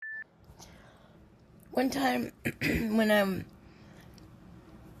One time when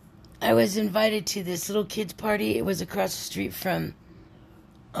I was invited to this little kids party. It was across the street from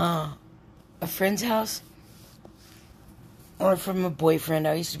a friend's house, or from a boyfriend.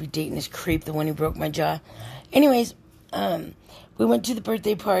 I used to be dating this creep, the one who broke my jaw. Anyways, we went to the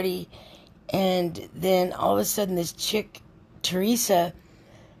birthday party, and then all of a sudden this chick, Teresa,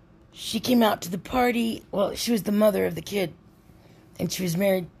 she came out to the party. Well, she was the mother of the kid, and she was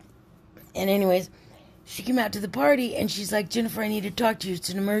married. And anyways, she came out to the party, and she's like, Jennifer, I need to talk to you. It's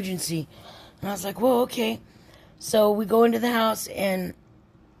an emergency. And I was like, whoa, okay. So we go into the house, and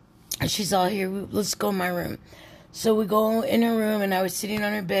she's all, here, let's go in my room. So we go in her room, and I was sitting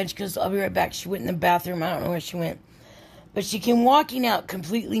on her bed. She goes, I'll be right back. She went in the bathroom. I don't know where she went. But she came walking out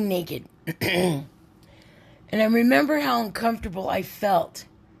completely naked. And I remember how uncomfortable I felt.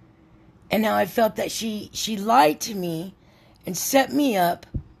 And how I felt that she lied to me and set me up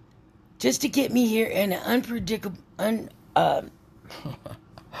just to get me here in an unpredictable, in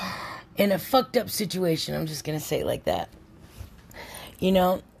a fucked up situation. I'm just going to say it like that. You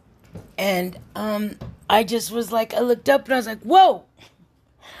know? And I just was like, I looked up and I was like, whoa!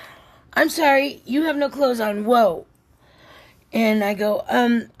 I'm sorry, you have no clothes on, whoa. And I go,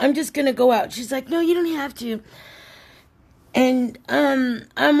 I'm just going to go out. She's like, no, you don't have to. And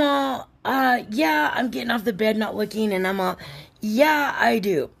I'm all, yeah, I'm getting off the bed, not looking, and I'm all, yeah, I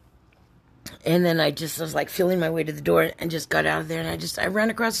do. And then I was like feeling my way to the door and just got out of there, and I ran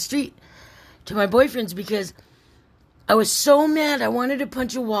across the street to my boyfriend's because I was so mad. I wanted to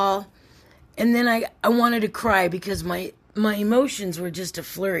punch a wall, and then I wanted to cry because my emotions were just a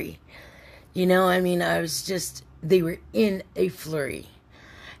flurry. You know, I mean, they were in a flurry.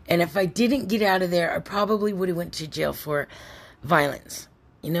 And if I didn't get out of there, I probably would have went to jail for violence.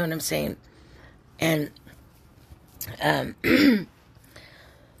 You know what I'm saying? And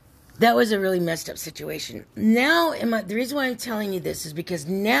that was a really messed up situation. Now, the reason why I'm telling you this is because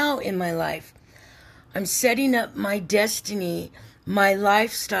now in my life, I'm setting up my destiny, my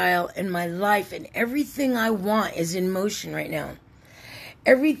lifestyle, and my life, and everything I want is in motion right now.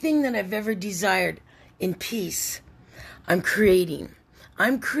 Everything that I've ever desired in peace, I'm creating.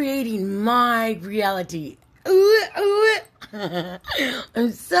 I'm creating my reality.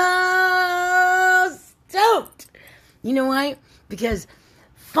 I'm so stoked. You know why? Because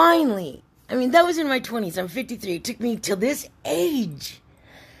finally, I mean, that was in my 20s. I'm 53. It took me till this age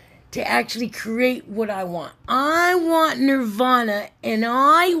to actually create what I want. I want nirvana, and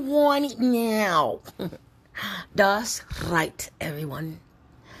I want it now. Das right, everyone.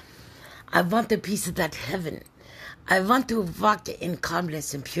 I want the peace of that heaven. I want to walk in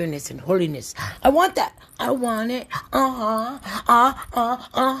calmness and pureness and holiness. I want that. I want it.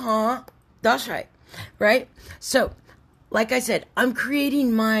 That's right. Right? So, like I said, I'm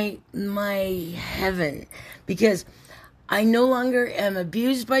creating my heaven because I no longer am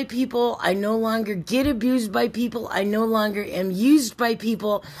abused by people. I no longer get abused by people. I no longer am used by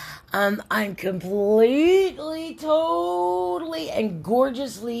people. I'm completely, totally, and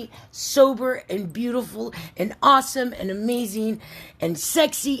gorgeously sober and beautiful and awesome and amazing and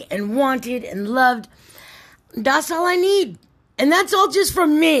sexy and wanted and loved. That's all I need. And that's all just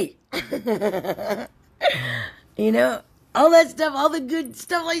from me. You know, all that stuff, all the good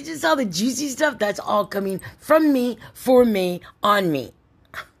stuff, like just all the juicy stuff, that's all coming from me, for me, on me.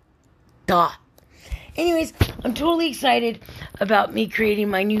 Duh. Anyways, I'm totally excited about me creating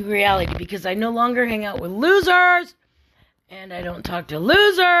my new reality because I no longer hang out with losers, and I don't talk to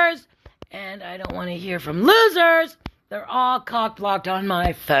losers, and I don't want to hear from losers. They're all cock-blocked on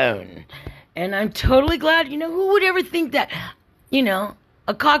my phone. And I'm totally glad. You know, who would ever think that, you know,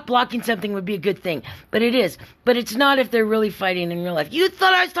 a cock blocking something would be a good thing? But it is. But it's not if they're really fighting in real life. You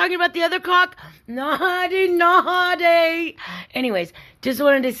thought I was talking about the other cock? Naughty. Anyways, just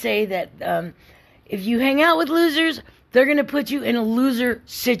wanted to say that if you hang out with losers, they're going to put you in a loser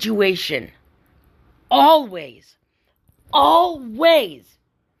situation. Always. Always.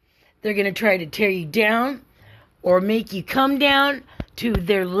 They're going to try to tear you down or make you come down to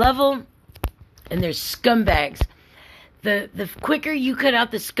their level, and they're scumbags. The quicker you cut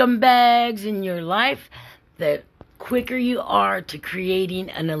out the scumbags in your life, the quicker you are to creating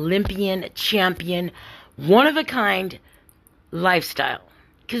an Olympian, champion, one-of-a-kind lifestyle.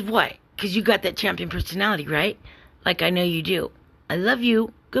 Because what? Because you got that champion personality, right? Like I know you do. I love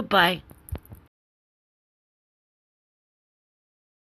you. Goodbye.